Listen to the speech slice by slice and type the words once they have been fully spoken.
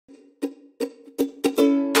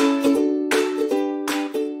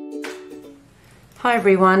Hi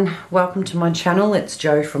everyone, welcome to my channel. It's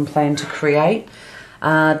Jo from Plan to Create.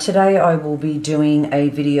 Today I will be doing a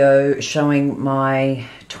video showing my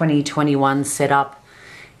 2021 setup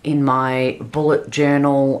in my bullet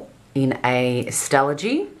journal in a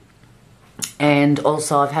Stalogy, and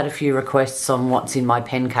also I've had a few requests on what's in my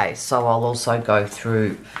pen case, so I'll also go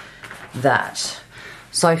through that.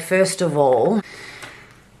 So first of all,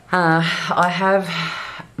 I have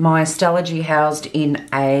my Stalogy housed in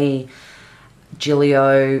a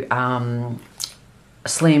Gilio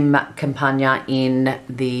Slim Campagna in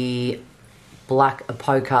the black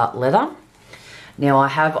poker leather. Now I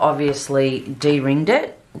have obviously de-ringed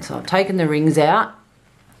it, so I've taken the rings out.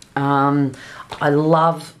 I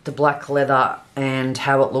love the black leather and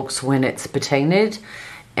how it looks when it's patinaed,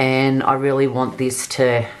 and I really want this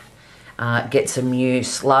to get some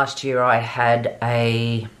use. Last year I had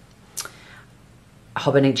a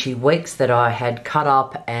Hobonichi Weeks that I had cut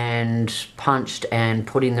up and punched and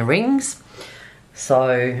put in the rings,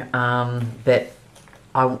 so but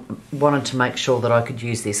I wanted to make sure that I could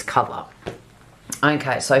use this cover.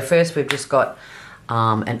 Okay, so first we've just got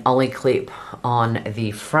an ollie clip on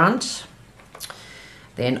the front.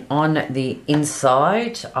 Then on the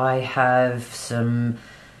inside I have a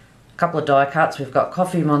couple of die cuts. We've got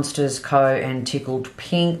Coffee Monsters Co. and Tickled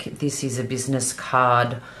Pink. This is a business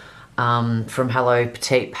card from Hello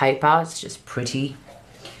Petite Paper. It's just pretty,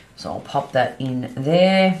 so I'll pop that in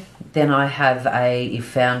there. Then I have a If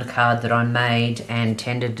Found card that I made and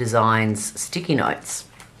Tender Designs sticky notes.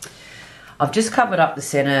 I've just covered up the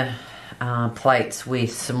center plates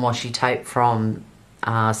with some washi tape from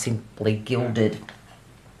Simply Gilded.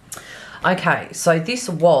 Okay, so this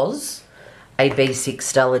was a B6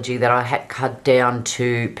 Stalogy that I had cut down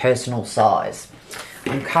to personal size.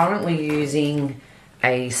 I'm currently using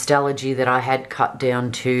a Stalogy that I had cut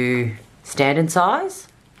down to standard size,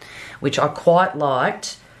 which I quite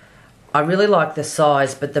liked. I really like the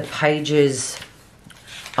size, but the pages,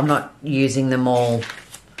 I'm not using them all.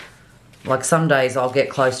 Like some days I'll get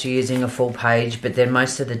close to using a full page, but then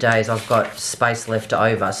most of the days I've got space left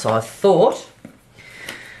over. So I thought,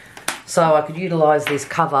 so I could utilize this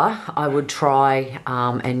cover, I would try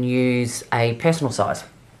and use a personal size.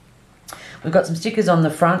 We've got some stickers on the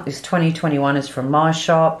front. This 2021 is from my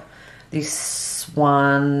shop. This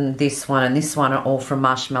one, and this one are all from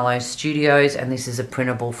Marshmallow Studios, and this is a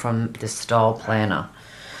printable from the Style Planner.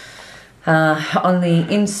 On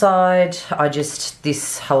the inside,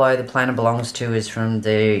 this Hello, the planner belongs to is from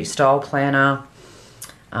the Style Planner.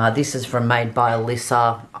 This is from Made by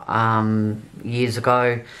Alyssa years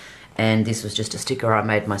ago, and this was just a sticker I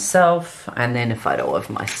made myself, and then a photo of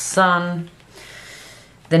my son.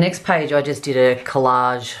 The next page I just did a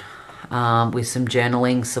collage with some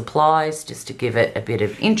journaling supplies just to give it a bit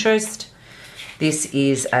of interest. This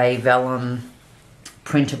is a vellum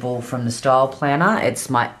printable from the Style Planner. It's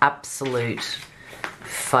my absolute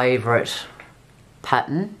favourite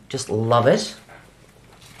pattern, just love it.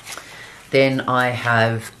 Then I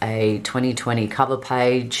have a 2020 cover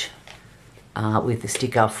page with the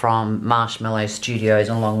sticker from Marshmallow Studios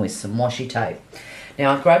along with some washi tape.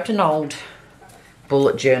 Now I've grabbed an old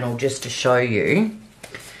bullet journal just to show you.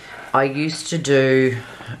 I used to do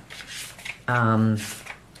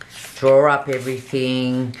draw up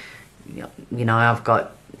everything. You know, I've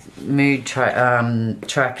got mood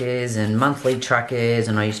trackers and monthly trackers,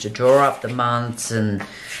 and I used to draw up the months and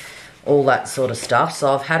all that sort of stuff.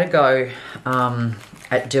 So I've had a go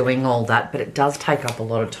at doing all that, but it does take up a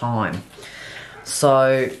lot of time.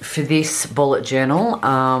 So for this bullet journal,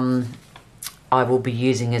 I will be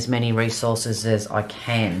using as many resources as I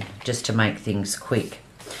can just to make things quick.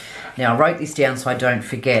 Now I wrote this down so I don't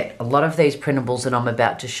forget. A lot of these printables that I'm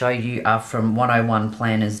about to show you are from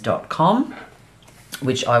 101planners.com,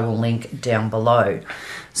 which I will link down below.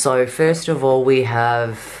 So first of all we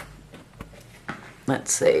have,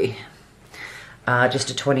 let's see, just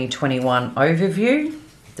a 2021 overview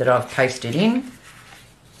that I've pasted in.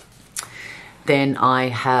 Then I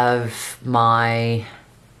have my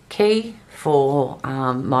key for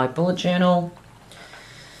my bullet journal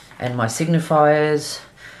and my signifiers.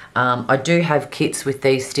 I do have kits with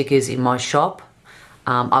these stickers in my shop.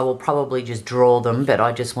 I will probably just draw them, but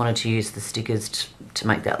I just wanted to use the stickers to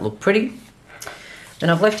make that look pretty. Then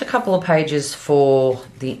I've left a couple of pages for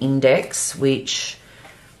the index, which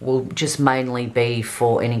will just mainly be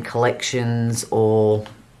for any collections or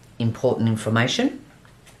important information.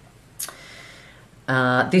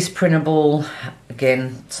 This printable,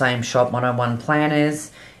 again, same shop, 101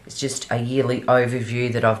 Planners. It's just a yearly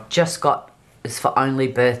overview that I've just got. It's for only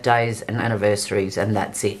birthdays and anniversaries, and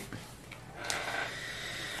that's it.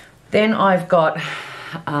 Then I've got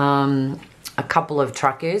a a couple of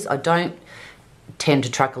trackers. I don't tend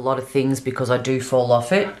to track a lot of things because I do fall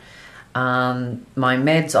off it. My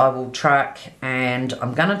meds I will track, and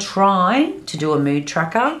I'm going to try to do a mood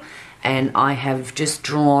tracker, and I have just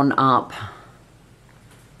drawn up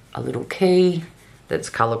a little key that's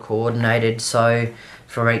colour coordinated, so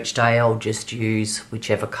for each day I'll just use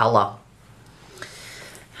whichever colour.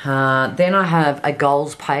 Then I have a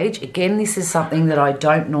goals page. Again, this is something that I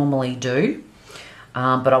don't normally do,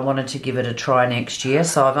 but I wanted to give it a try next year.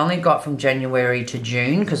 So I've only got from January to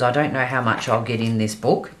June because I don't know how much I'll get in this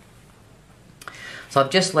book. So I've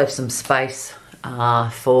just left some space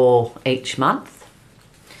for each month.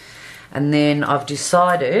 And then I've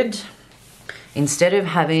decided, instead of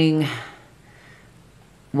having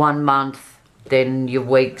 1 month, then your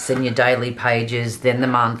weeks and your daily pages, then the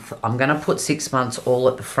month, I'm going to put 6 months all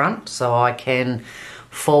at the front so I can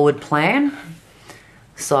forward plan.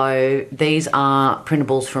 So these are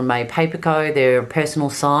printables from May Paper Co. They're personal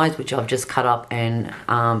size, which I've just cut up and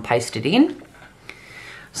pasted in.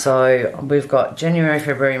 So we've got January,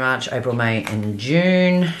 February, March, April, May and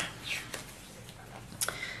June.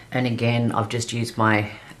 And again, I've just used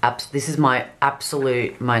this is my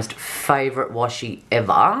absolute most favourite washi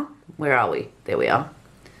ever. Where are we? There we are.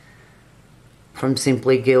 From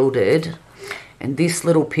Simply Gilded. And this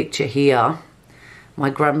little picture here, my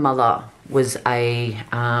grandmother was a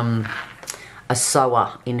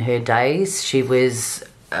sewer in her days. She was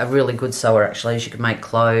a really good sewer, actually. She could make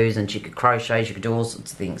clothes and she could crochet, she could do all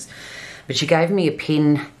sorts of things. But she gave me a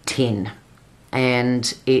pin tin,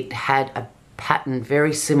 and it had a pattern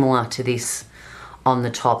very similar to this on the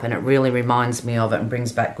top, and it really reminds me of it and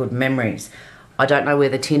brings back good memories. I don't know where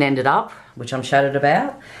the tin ended up, which I'm shattered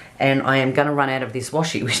about, and I am going to run out of this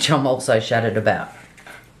washi, which I'm also shattered about.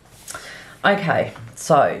 Okay,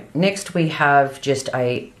 so next we have just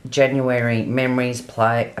a January memories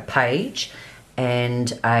page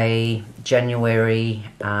and a January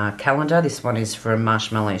calendar. This one is from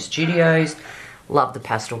Marshmallow Studios. Love the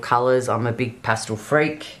pastel colours. I'm a big pastel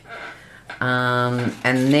freak. And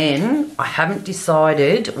then I haven't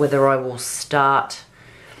decided whether I will start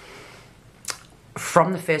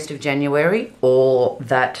from the 1st of January or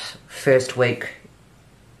that first week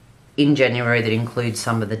in January that includes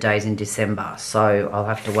some of the days in December. So I'll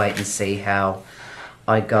have to wait and see how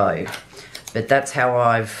I go. But that's how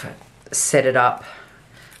I've set it up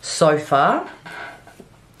so far.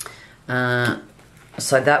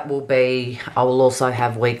 So that will be, I will also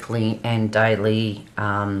have weekly and daily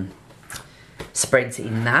spreads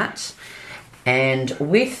in that. And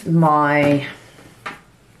with my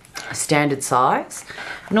standard size,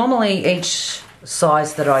 normally each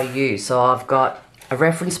size that I use, so I've got a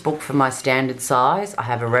reference book for my standard size, I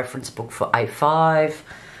have a reference book for A5,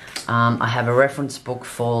 I have a reference book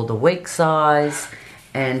for the week size,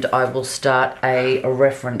 and I will start a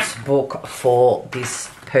reference book for this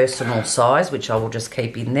personal size, which I will just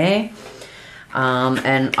keep in there.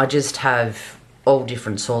 And I just have all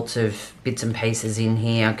different sorts of bits and pieces in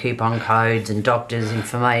here, coupon codes and doctor's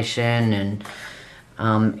information and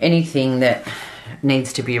anything that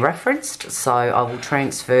needs to be referenced. So I will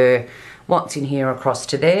transfer what's in here across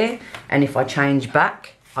to there, and if I change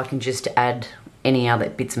back, I can just add any other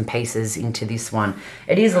bits and pieces into this one.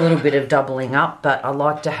 It is a little bit of doubling up, but I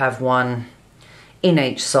like to have one in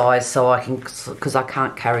each size so I can, because I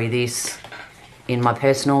can't carry this in my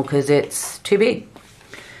personal because it's too big.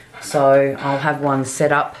 So I'll have one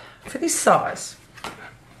set up for this size.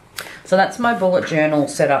 So that's my bullet journal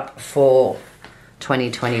set up for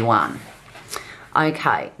 2021.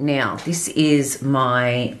 Okay, now this is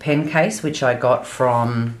my pen case, which I got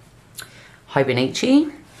from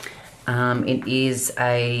Hobonichi. It is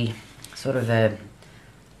a sort of a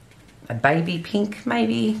baby pink,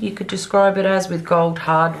 maybe you could describe it as, with gold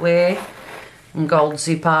hardware and gold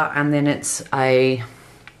zipper, and then it's I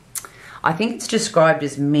think it's described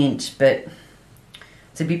as mint, but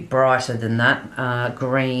it's a bit brighter than that,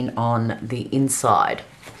 green on the inside.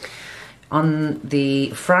 On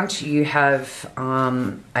the front you have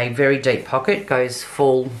a very deep pocket, goes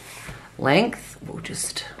full length. We'll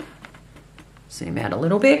just zoom out a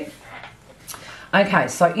little bit. Okay,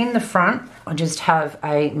 so in the front, I just have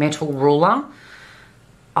a metal ruler.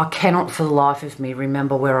 I cannot for the life of me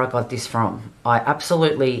remember where I got this from. I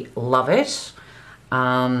absolutely love it.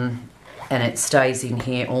 And it stays in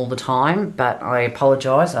here all the time, but I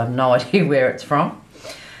apologise, I have no idea where it's from.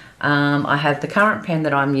 I have the current pen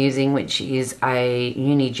that I'm using, which is a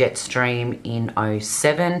Uni Jetstream in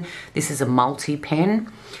 07. This is a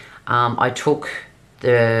multi-pen. I took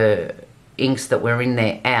the inks that were in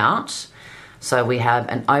there out. So we have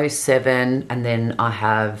an 07, and then I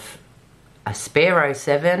have a spare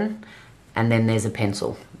 07, and then there's a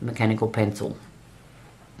pencil, mechanical pencil.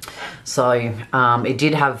 So it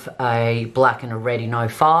did have a black and a red in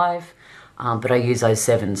 05, but I use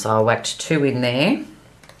 07, so I whacked 2 in there.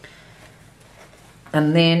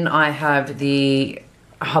 And then I have the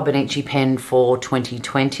Hobonichi pen for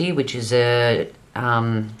 2020, which is a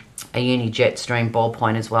Uni Jetstream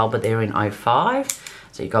ballpoint as well, but they're in 05.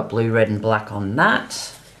 So you've got blue, red and black on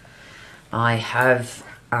that. I have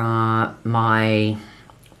my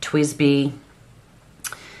TWSBI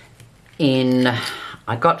in,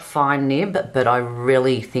 I got fine nib, but I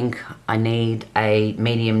really think I need a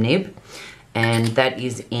medium nib, and that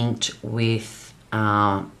is inked with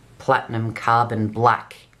platinum carbon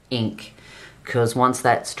black ink, because once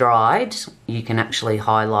that's dried you can actually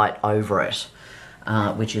highlight over it,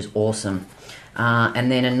 which is awesome.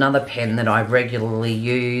 And then another pen that I regularly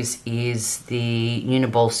use is the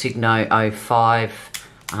Uniball Signo 05,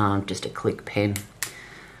 just a click pen.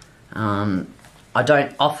 I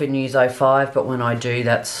don't often use 05, but when I do,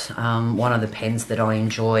 that's one of the pens that I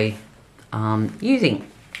enjoy using.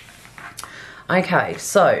 Okay,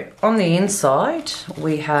 so on the inside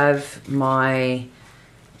we have my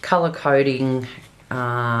colour coding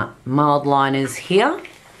mild liners here,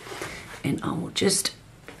 and I will just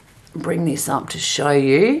bring this up to show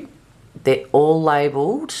you. They're all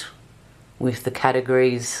labelled with the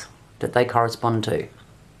categories that they correspond to.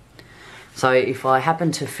 So if I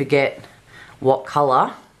happen to forget what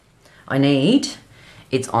colour I need,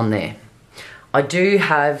 it's on there. I do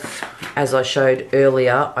have, as I showed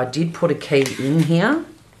earlier, I did put a key in here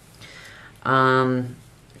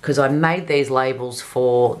because I made these labels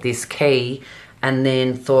for this key and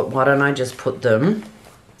then thought, why don't I just put them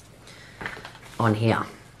on here?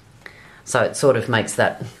 So it sort of makes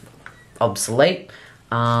that obsolete,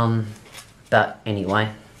 but anyway,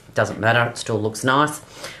 it doesn't matter, it still looks nice.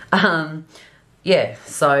 Yeah,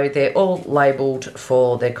 so they're all labelled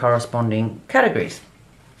for their corresponding categories.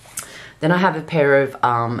 Then I have a pair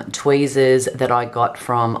of tweezers that I got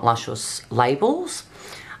from Luscious Labels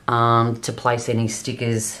to place any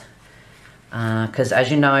stickers, because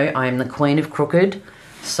as you know, I am the queen of crooked,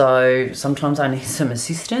 so sometimes I need some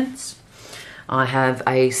assistance. I have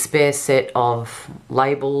a spare set of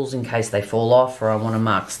labels in case they fall off or I want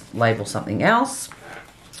to label something else.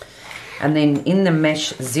 And then in the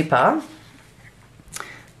mesh zipper,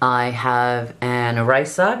 I have an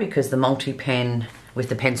eraser because the multi-pen with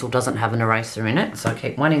the pencil doesn't have an eraser in it, so I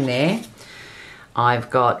keep one in there. I've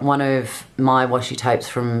got one of my washi tapes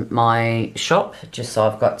from my shop, just so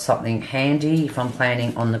I've got something handy if I'm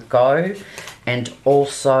planning on the go, and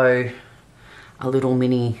also a little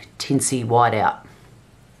mini Tinsy whiteout.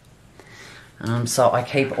 So I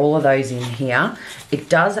keep all of those in here. It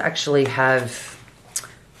does actually have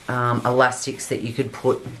elastics that you could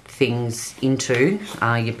put things into,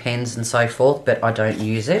 your pens and so forth, but I don't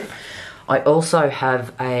use it. I also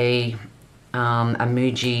have a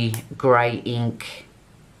Muji grey ink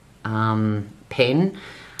pen,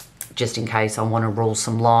 just in case I want to rule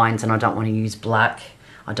some lines and I don't want to use black.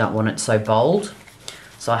 I don't want it so bold.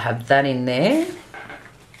 So I have that in there.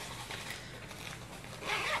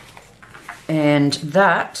 And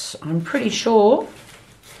that, I'm pretty sure,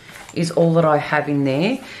 is all that I have in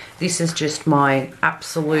there. This is just my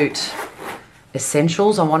absolute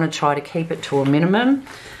essentials. I want to try to keep it to a minimum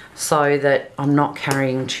so that I'm not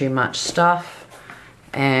carrying too much stuff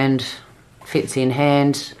and fits in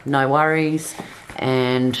hand, no worries.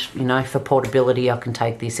 And, you know, for portability, I can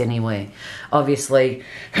take this anywhere. Obviously,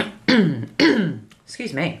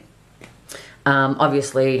 excuse me.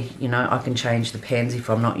 Obviously, you know, I can change the pens if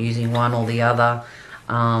I'm not using one or the other,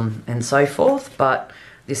 and so forth. But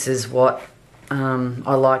this is what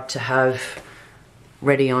I like to have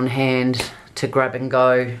ready on hand to grab and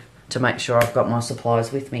go to make sure I've got my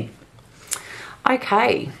supplies with me.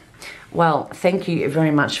 Okay, well, thank you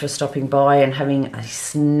very much for stopping by and having a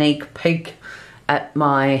sneak peek at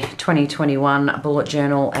my 2021 bullet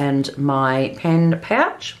journal and my pen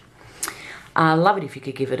pouch. Love it if you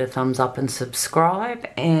could give it a thumbs up and subscribe,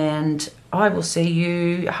 and I will see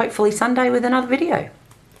you hopefully Sunday with another video.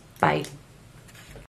 Bye.